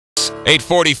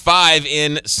8:45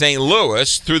 in St.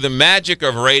 Louis. Through the magic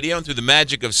of radio and through the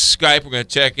magic of Skype, we're going to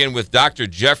check in with Dr.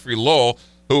 Jeffrey Lowell,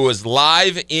 who is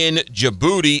live in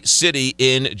Djibouti City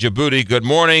in Djibouti. Good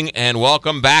morning and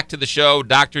welcome back to the show,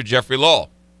 Dr. Jeffrey Lowell.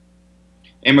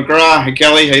 Hey, McGraw. Hey,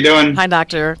 Kelly. How you doing? Hi,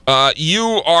 Doctor.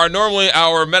 You are normally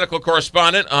our medical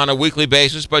correspondent on a weekly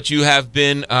basis, but you have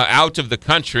been out of the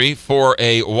country for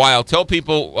a while. Tell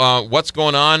people what's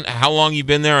going on, how long you've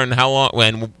been there, and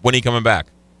when are you coming back?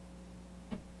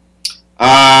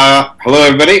 Hello,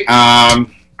 everybody.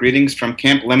 Greetings from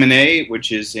Camp Lemonade,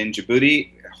 which is in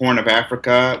Djibouti, Horn of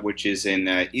Africa, which is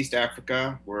in East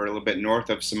Africa. We're a little bit north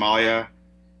of Somalia,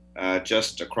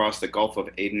 just across the Gulf of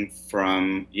Aden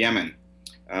from Yemen.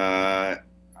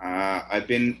 I've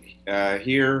been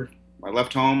here. I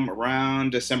left home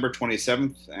around December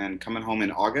 27th and coming home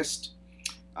in August.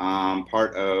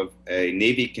 Part of a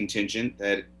Navy contingent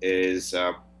that is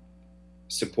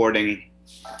supporting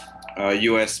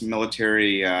U.S.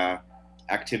 military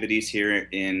activities here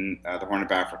in the Horn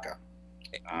of Africa.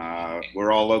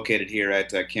 We're all located here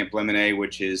at Camp Lemonade,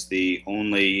 which is the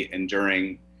only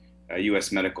enduring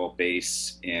U.S. medical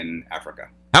base in Africa.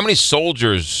 How many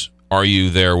soldiers are you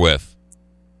there with?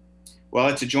 Well,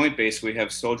 it's a joint base. We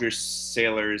have soldiers,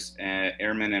 sailors,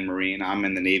 airmen, and Marine. I'm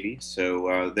in the Navy,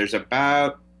 so there's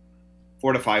about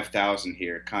 4,000 to 5,000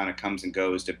 here. It kind of comes and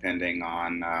goes depending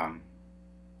on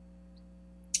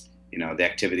the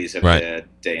activities of the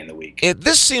day and the week.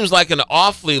 This seems like an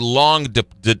awfully long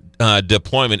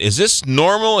deployment. Is this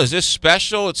normal? Is this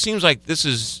special? It seems like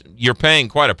you're paying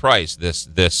quite a price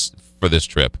for this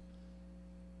trip.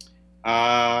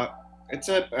 It's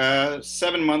a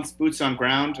 7 months boots on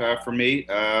ground for me.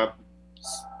 Got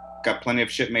plenty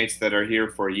of shipmates that are here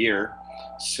for a year,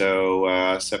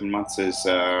 so 7 months is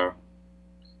 7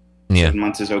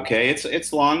 months is okay.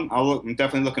 It's long. I'm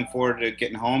definitely looking forward to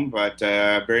getting home, but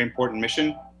very important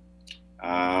mission,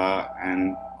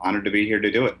 and honored to be here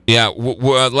to do it. Yeah.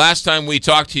 Last time we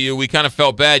talked to you, we kind of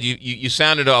felt bad. You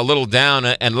sounded a little down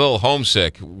and a little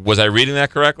homesick. Was I reading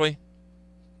that correctly?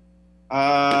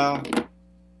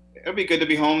 It'll be good to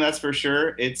be home. That's for sure.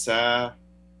 It's an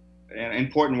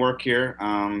important work here.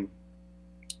 I'm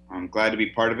glad to be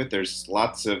part of it. There's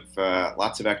lots of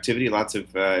activity, lots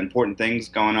of important things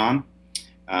going on,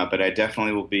 but I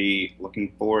definitely will be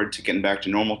looking forward to getting back to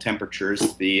normal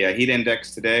temperatures. The heat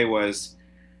index today was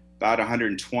about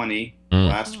 120.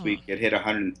 Last week it hit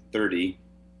 130.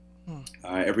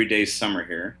 Every day's summer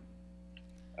here.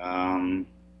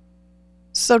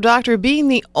 So, Doctor, being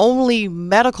the only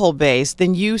medical base,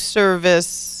 then you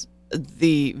service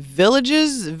the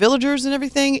villagers and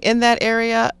everything in that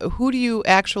area. Who do you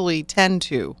actually tend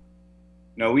to?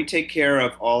 No, we take care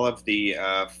of all of the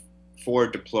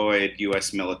forward deployed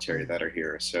U.S. military that are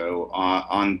here. So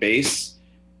on base,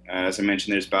 as I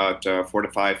mentioned, there's about 4,000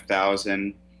 to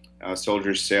 5,000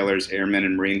 soldiers, sailors, airmen,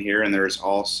 and Marine here, and there's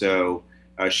also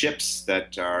ships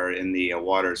that are in the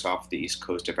waters off the east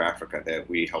coast of Africa that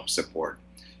we help support.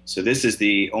 So this is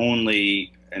the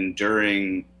only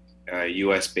enduring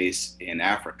U.S. base in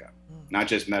Africa, not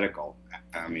just medical.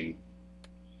 I mean,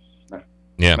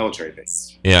 military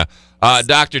base. Yeah.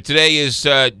 Doctor, today is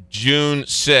June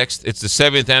 6th. It's the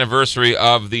 7th anniversary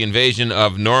of the invasion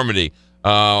of Normandy.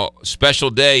 Special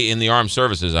day in the armed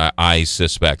services, I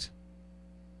suspect.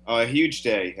 A huge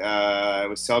day. It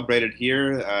was celebrated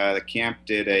here. The camp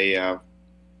did a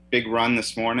big run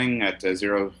this morning at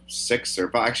 06,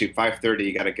 or actually 5:30.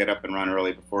 You got to get up and run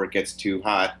early before it gets too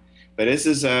hot. But this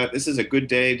is a good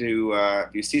day to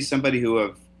if you see somebody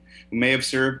who may have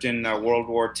served in World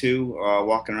War II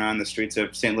walking around the streets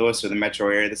of St. Louis or the metro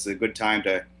area. This is a good time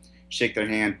to shake their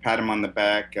hand, pat them on the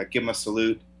back, give them a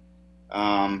salute.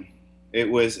 It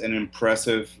was an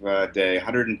impressive day.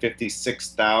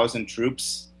 156,000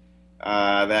 troops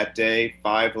that day,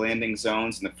 5 landing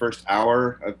zones in the first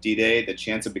hour of D-Day. The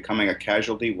chance of becoming a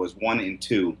casualty was 1 in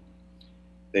 2.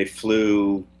 They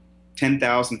flew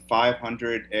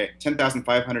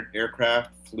 10,500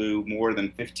 aircraft, flew more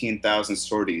than 15,000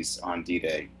 sorties on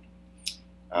D-Day.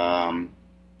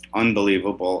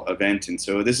 Unbelievable event, and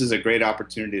so this is a great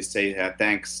opportunity to say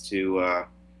thanks to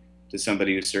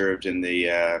somebody who served in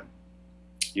the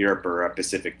Europe or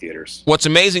Pacific theaters. What's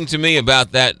amazing to me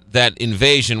about that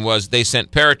invasion was they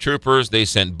sent paratroopers, they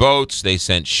sent boats, they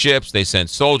sent ships, they sent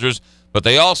soldiers, but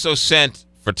they also sent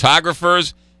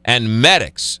photographers and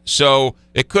medics. So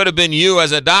it could have been you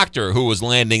as a doctor who was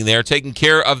landing there taking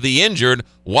care of the injured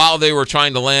while they were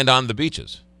trying to land on the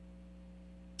beaches.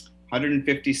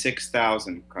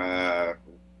 156,000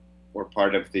 were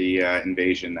part of the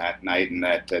invasion that night and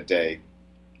that day.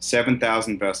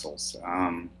 7,000 vessels.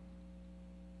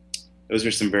 those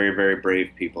are some very, very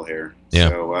brave people here. Yeah.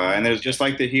 So, and there's just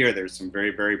like here, there's some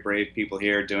very, very brave people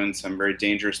here doing some very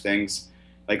dangerous things.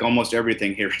 Like almost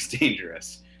everything here is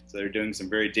dangerous. So they're doing some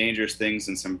very dangerous things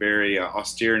in some very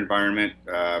austere environment,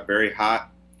 very hot,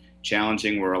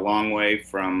 challenging. We're a long way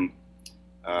from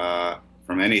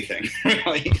anything,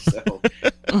 really. So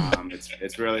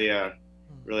it's really a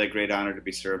great honor to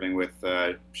be serving with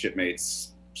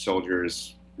shipmates,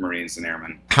 soldiers, Marines, and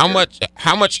airmen. How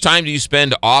much time do you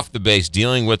spend off the base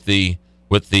dealing with the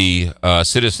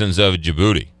citizens of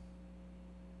Djibouti?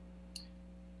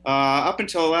 Up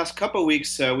until the last couple of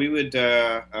weeks, we would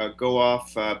go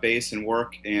off base and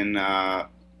work in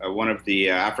one of the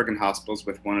African hospitals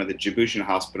with one of the Djiboutian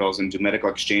hospitals and do medical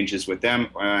exchanges with them.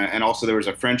 And also there was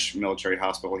a French military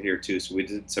hospital here too, so we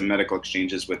did some medical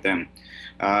exchanges with them.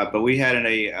 But we had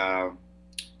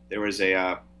there was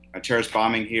a terrorist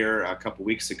bombing here a couple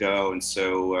weeks ago, and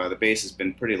so the base has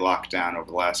been pretty locked down over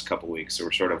the last couple weeks. So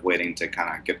we're sort of waiting to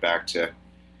kind of get back to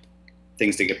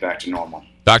normal.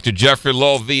 Dr. Jeffrey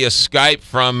Lowell via Skype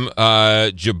from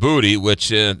Djibouti, which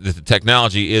the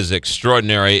technology is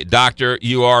extraordinary. Doctor,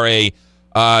 you are a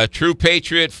true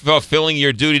patriot, fulfilling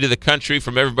your duty to the country.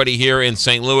 From everybody here in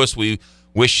St. Louis, we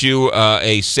wish you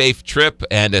a safe trip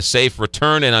and a safe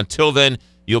return. And until then,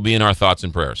 you'll be in our thoughts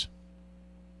and prayers.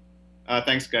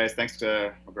 Thanks, guys. Thanks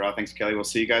to McGraw. Thanks, Kelly. We'll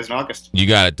see you guys in August. You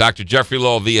got it. Dr. Jeffrey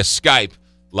Lowell via Skype,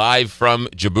 live from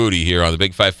Djibouti here on the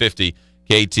Big 550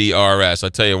 KTRS. I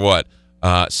tell you what,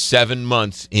 7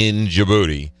 months in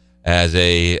Djibouti as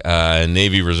a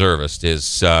Navy reservist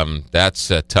is that's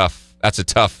a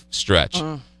tough stretch.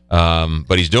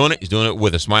 But he's doing it. He's doing it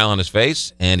with a smile on his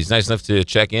face, and he's nice enough to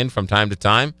check in from time to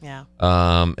time. Yeah.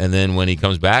 And then when he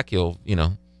comes back, he'll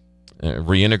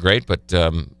reintegrate. But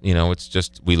it's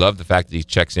just we love the fact that he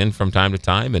checks in from time to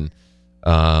time, and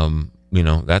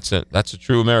that's a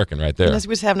true American right there. We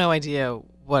just have no idea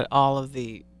what all of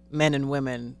the men and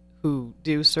women who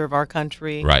do serve our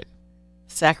country, right,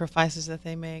 sacrifices that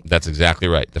they make. That's exactly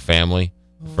right. The family,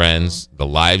 friends, the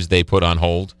lives they put on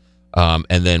hold.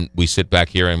 And then we sit back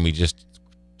here and we just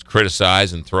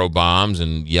criticize and throw bombs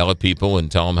and yell at people and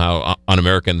tell them how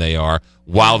un-American they are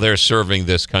while they're serving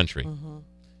this country.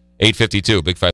 852, Big 5.